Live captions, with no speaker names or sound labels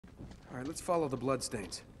All right, let's follow the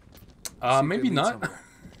bloodstains. Maybe not.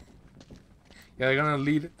 Yeah, they're gonna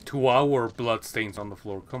lead to our bloodstains on the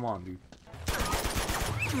floor. Come on, dude.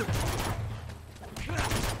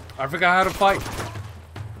 I forgot how to fight.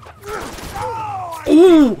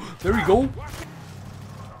 Ooh! There we go.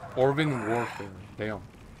 Orban Warfare. Damn.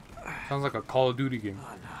 Sounds like a Call of Duty game.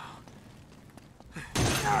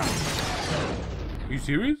 Are you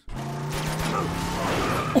serious?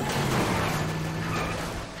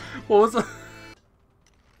 What was that?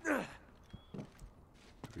 There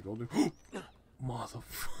we go, dude.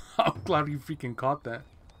 Motherfucker. I'm glad you freaking caught that.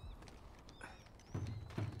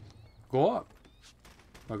 Go up.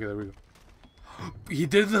 Okay, there we go. He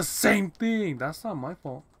did the same thing. That's not my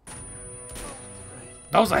fault.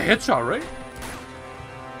 That was a headshot, right?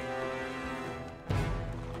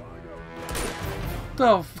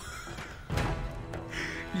 The f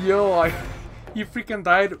Yo, he freaking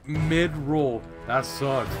died mid-roll. That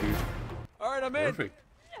sucks, dude. Alright, I'm in. Perfect.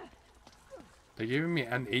 They're giving me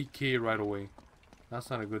an 8K right away. That's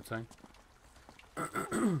not a good sign.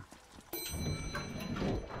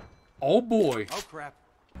 Oh boy. Oh crap.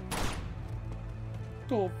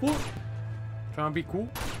 The fuck? Trying to be cool?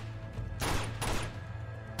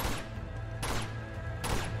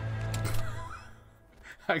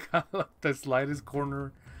 I got like the slightest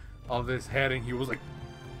corner of his head and he was like...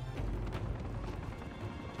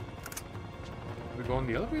 We go in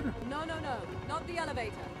the elevator? No, not the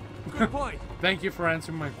elevator. Good point. Thank you for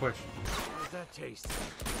answering my question. How's that taste?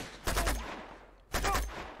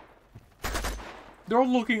 They're all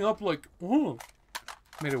looking up like, oh.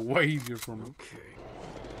 Made it way easier for me. Okay.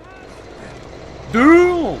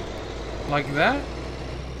 Dude! Like that?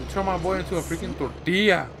 You turn my boy into a freaking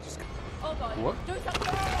tortilla. Oh God. What? Do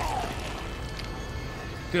something.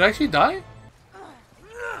 Did I actually die?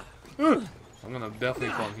 I'm gonna definitely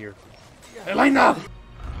fall here. Elena!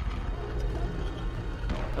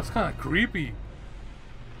 That's kind of creepy.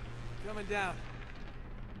 Coming down.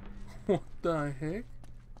 What the heck?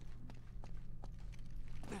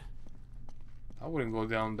 I wouldn't go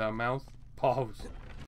down that mouth. Pause.